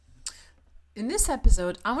In this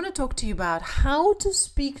episode, I want to talk to you about how to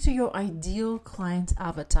speak to your ideal client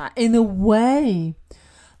avatar in a way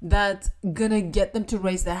that's gonna get them to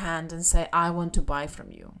raise their hand and say, I want to buy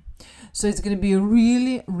from you. So it's gonna be a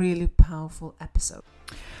really, really powerful episode.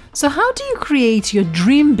 So how do you create your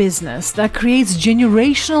dream business that creates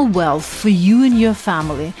generational wealth for you and your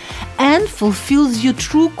family and fulfills your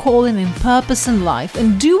true calling and purpose in life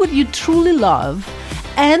and do what you truly love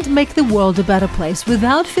and make the world a better place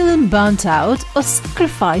without feeling burnt out or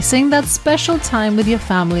sacrificing that special time with your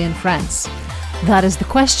family and friends? That is the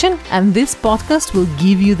question, and this podcast will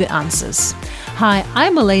give you the answers. Hi,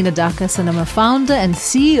 I'm Elena Dakas, and I'm a founder and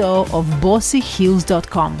CEO of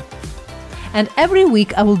BossyHeels.com. And every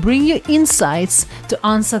week I will bring you insights to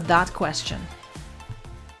answer that question.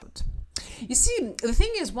 You see, the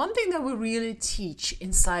thing is, one thing that we really teach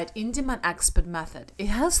inside In-Demand Expert Method, it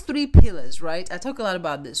has 3 pillars, right? I talk a lot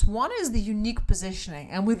about this. One is the unique positioning.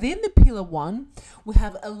 And within the pillar 1, we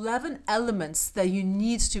have 11 elements that you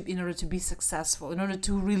need to, in order to be successful, in order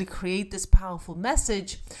to really create this powerful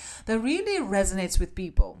message that really resonates with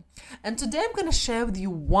people. And today I'm going to share with you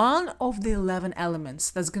one of the 11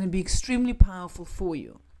 elements that's going to be extremely powerful for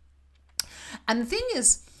you. And the thing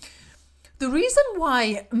is, the reason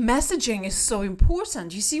why messaging is so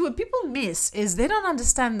important, you see, what people miss is they don't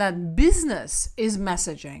understand that business is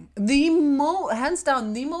messaging. Hands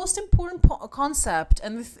down, the most important concept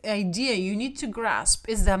and the idea you need to grasp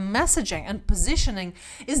is that messaging and positioning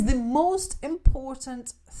is the most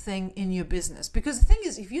important thing in your business. Because the thing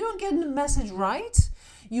is, if you don't get the message right,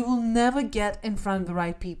 you will never get in front of the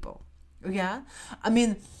right people. Yeah? I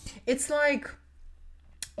mean, it's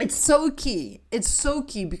so key. It's so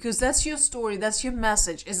key because that's your story, that's your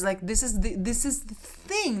message. It's like this is the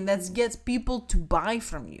thing that gets people to buy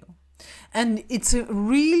from you. And it's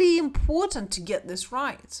really important to get this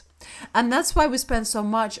right. And that's why we spend so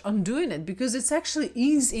much on doing it, because it's actually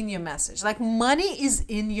is in your message. Like, money is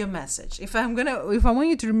in your message. If I want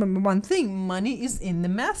you to remember one thing, money is in the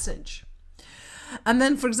message. And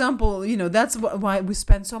then, for example, that's why we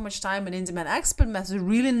spend so much time in In-Demand Expert Method,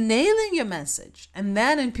 really nailing your message. And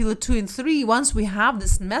then in pillar 2 and 3, once we have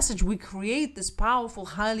this message, we create this powerful,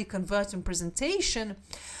 highly converting presentation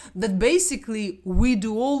that basically we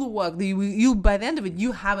do all the work. You by the end of it,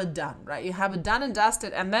 you have it done, right? You have it done and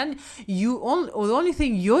dusted. And then the only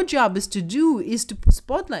thing your job is to do is to put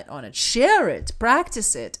spotlight on it, share it,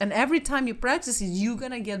 practice it. And every time you practice it, you're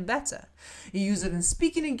going to get better. You use it in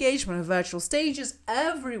speaking engagement, in virtual stages,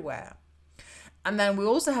 everywhere. And then we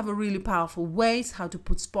also have a really powerful ways how to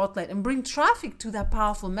put spotlight and bring traffic to that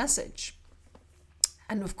powerful message.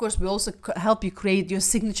 And of course, we also help you create your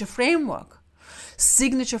signature framework.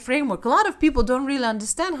 A lot of people don't really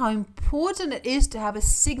understand how important it is to have a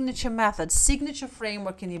signature method, signature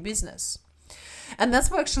framework in your business. And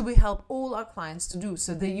that's what actually we help all our clients to do,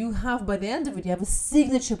 so that you have, by the end of it, you have a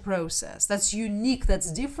signature process that's unique,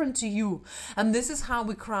 that's different to you. And this is how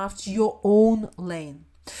we craft your own lane.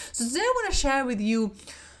 So today I want to share with you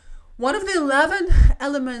one of the 11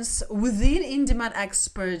 elements within In-Demand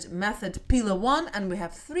Expert Method, pillar 1, and we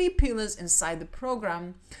have 3 pillars inside the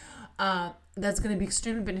program that's going to be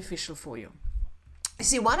extremely beneficial for you. You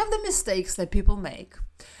see, one of the mistakes that people make,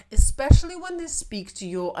 especially when they speak to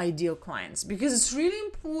your ideal clients, because it's really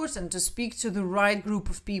important to speak to the right group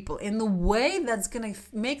of people in the way that's going to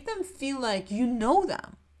make them feel like you know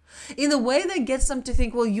them, in a way that gets them to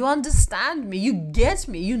think, well, you understand me, you get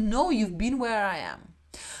me, you've been where I am.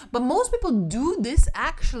 But most people do this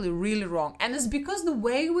actually really wrong. And it's because the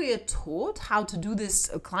way we are taught how to do this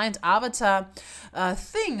client avatar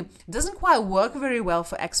thing doesn't quite work very well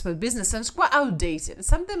for expert business, and it's quite outdated. It's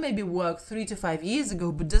something that maybe worked 3 to 5 years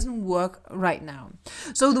ago, but doesn't work right now.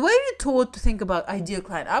 So the way you're taught to think about ideal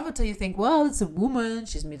client avatar, you think, well, it's a woman,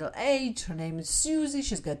 she's middle-aged, her name is Susie,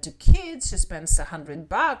 she's got 2 kids, she spends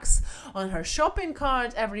 $100 on her shopping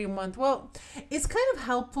cart every month. Well, it's kind of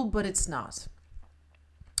helpful, but it's not.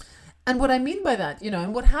 And what I mean by that,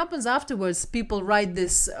 and what happens afterwards, people write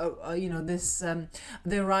this,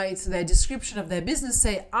 they write their description of their business,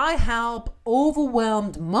 say, I help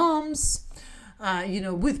overwhelmed moms,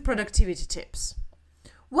 with productivity tips.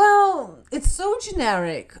 Well, it's so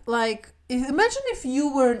generic. Like, imagine if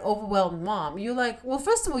you were an overwhelmed mom. You're like, well,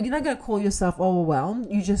 first of all, you're not going to call yourself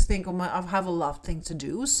overwhelmed. You just think, I have a lot of things to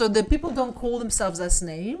do. So the people don't call themselves that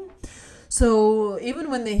name. So even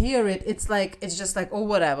when they hear it, it's just like, oh,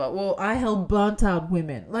 whatever. Well, I help burnt out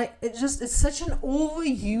women. Like, it's such an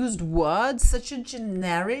overused word, such a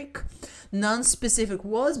generic, non-specific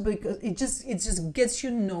word, because it just gets you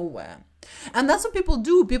nowhere. And that's what people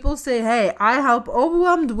do. People say, hey, I help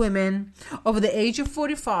overwhelmed women over the age of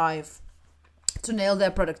 45 to nail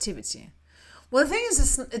their productivity. Well, the thing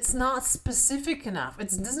is, it's not specific enough. It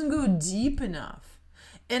doesn't go deep enough.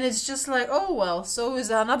 And it's just like, oh, well, so is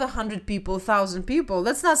another 100 people, 1,000 people.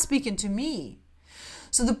 That's not speaking to me.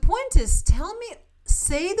 So the point is,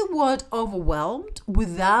 say the word overwhelmed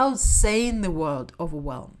without saying the word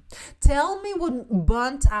overwhelmed. Tell me what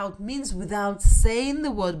burnt out means without saying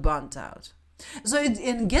the word burnt out. So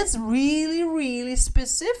it gets really, really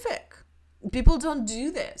specific. People don't do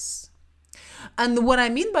this. And what I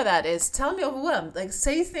mean by that is, tell me overwhelmed. Like,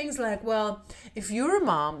 say things like, well, if you're a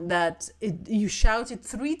mom that you shouted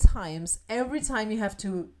 3 times every time you have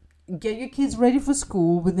to get your kids ready for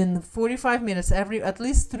school within the 45 minutes, at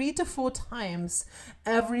least 3 to 4 times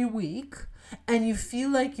every week, and you feel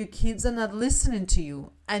like your kids are not listening to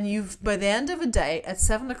you, and by the end of the day at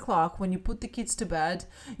 7 o'clock when you put the kids to bed,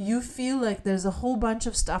 you feel like there's a whole bunch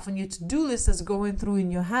of stuff on your to-do list that's going through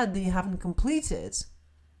in your head that you haven't completed.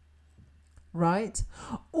 Right?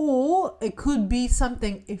 Or it could be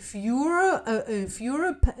something, if you're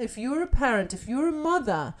a parent, if you're a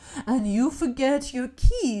mother, and you forget your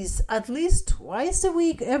keys at least twice a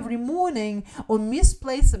week every morning, or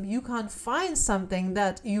misplace them, you can't find something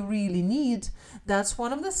that you really need, that's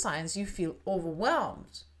one of the signs you feel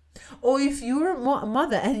overwhelmed. Or if you're a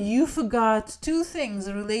mother and you forgot 2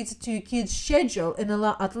 things related to your kid's schedule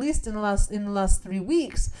at least in the last 3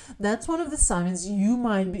 weeks, that's one of the signs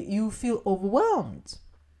you feel overwhelmed.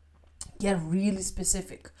 Get really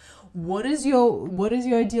specific. What is your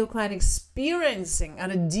ideal client experiencing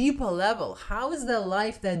at a deeper level? How is their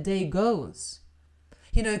life that day goes?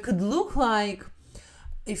 It could look like,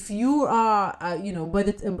 if you are,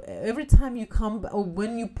 every time you come, or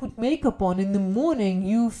when you put makeup on in the morning,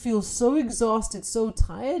 you feel so exhausted, so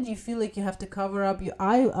tired, you feel like you have to cover up your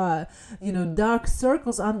eye, dark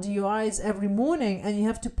circles under your eyes every morning, and you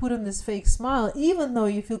have to put on this fake smile, even though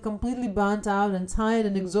you feel completely burnt out and tired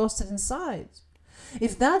and exhausted inside.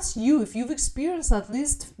 If that's you, if you've experienced at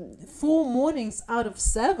least 4 mornings out of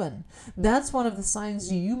 7, that's one of the signs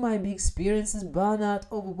you might be experiencing burnout,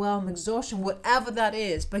 overwhelm, exhaustion, whatever that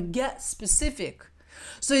is. But get specific.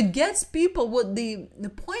 So it gets people, what the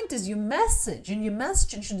point is, your message, and your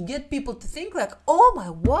messaging should get people to think like, oh my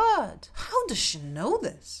word, how does she know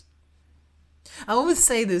this? I always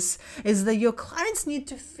say this, is that your clients need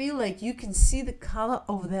to feel like you can see the color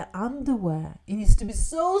of their underwear. It needs to be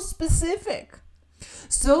so specific.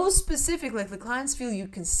 So specific, like the clients feel you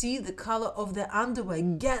can see the color of their underwear.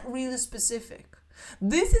 Get really specific.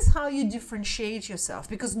 This is how you differentiate yourself,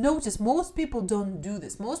 because notice, most people don't do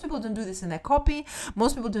this. Most people don't do this in their copy.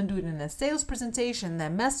 Most people don't do it in their sales presentation,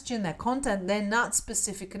 their messaging, their content. They're not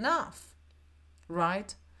specific enough,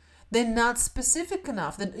 right? They're not specific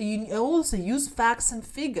enough. That you also use facts and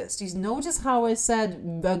figures. You notice how I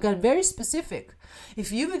said I got very specific.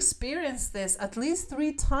 If you've experienced this at least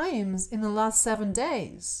 3 times in the last 7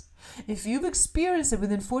 days, if you've experienced it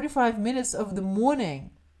within 45 minutes of the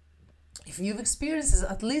morning, if you've experienced this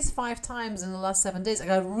at least 5 times in the last 7 days, I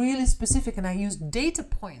got really specific and I used data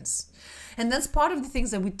points. And that's part of the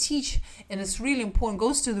things that we teach, and it's really important,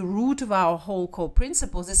 goes to the root of our whole core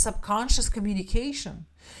principles, is subconscious communication.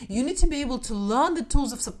 You need to be able to learn the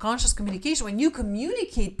tools of subconscious communication. When you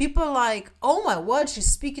communicate, people are like, oh my word,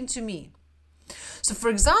 she's speaking to me. So for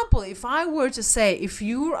example, if I were to say, if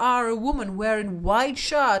you are a woman wearing white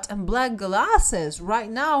shirt and black glasses right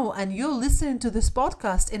now, and you're listening to this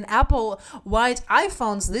podcast in Apple white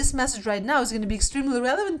iPhones, this message right now is going to be extremely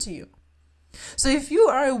relevant to you. So if you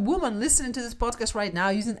are a woman listening to this podcast right now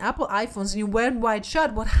using Apple iPhones and you're wearing white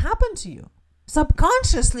shirt, what happened to you?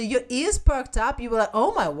 Subconsciously, your ears perked up. You were like,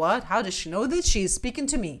 oh my word, how does she know that she's speaking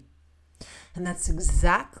to me? And that's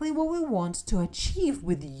exactly what we want to achieve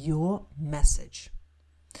with your message.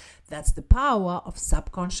 That's the power of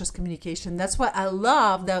subconscious communication. That's why I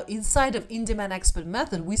love that inside of In-Demand Expert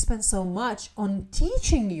Method, we spend so much on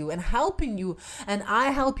teaching you and helping you. And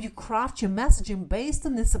I help you craft your messaging based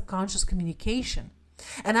on this subconscious communication.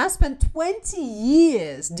 And I spent 20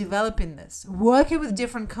 years developing this, working with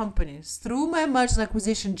different companies through my mergers and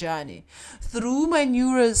acquisition journey, through my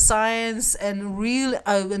neuroscience and real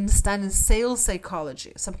understanding sales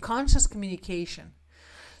psychology, subconscious communication.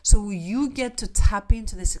 So you get to tap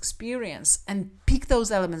into this experience and pick those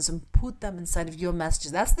elements and put them inside of your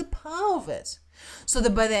messages. That's the power of it. So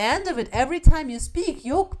that by the end of it, every time you speak,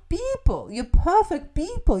 your people, your perfect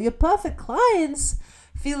people, your perfect clients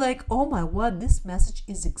feel like, oh my word, this message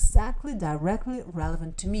is exactly directly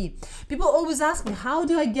relevant to me. People always ask me, how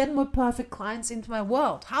do I get more perfect clients into my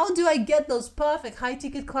world? How do I get those perfect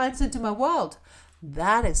high-ticket clients into my world?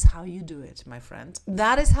 That is how you do it, my friend.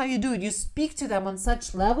 That is how you do it. You speak to them on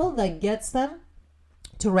such level that gets them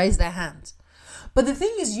to raise their hand. But the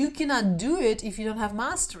thing is, you cannot do it if you don't have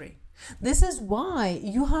mastery. This is why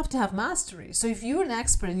you have to have mastery. So if you're an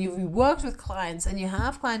expert and you've worked with clients and you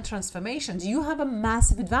have client transformations, you have a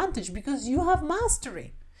massive advantage because you have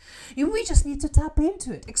mastery. We just need to tap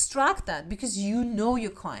into it, extract that, because you know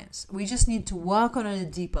your clients. We just need to work on it at a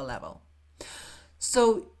deeper level.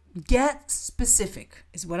 So get specific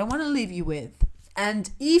is what I want to leave you with. And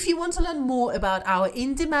if you want to learn more about our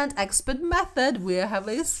in-demand expert method, we're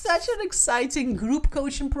having such an exciting group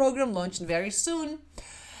coaching program launching very soon.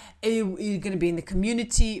 You're going to be in the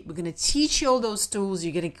community. We're going to teach you all those tools.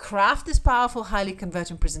 You're going to craft this powerful, highly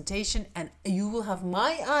converting presentation, and you will have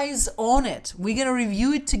my eyes on it. We're going to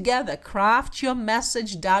review it together. Craft your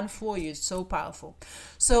message done for you. It's so powerful.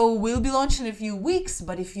 So we'll be launching in a few weeks,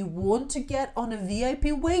 but if you want to get on a VIP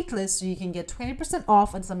waitlist so you can get 20%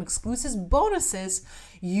 off and some exclusive bonuses,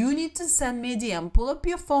 you need to send me a DM. Pull up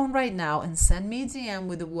your phone right now and send me a DM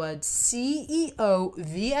with the word CEO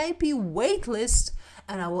VIP waitlist,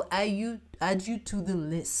 and I will add you to the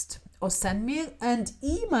list. Or send me an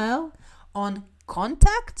email on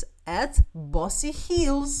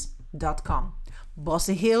contact@bossyheels.com.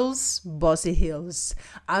 Bossy Heels.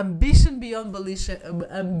 Ambition beyond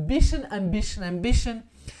ambition.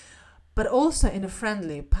 But also in a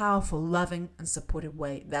friendly, powerful, loving, and supportive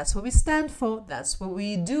way. That's what we stand for. That's what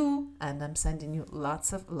we do. And I'm sending you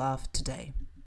lots of love today.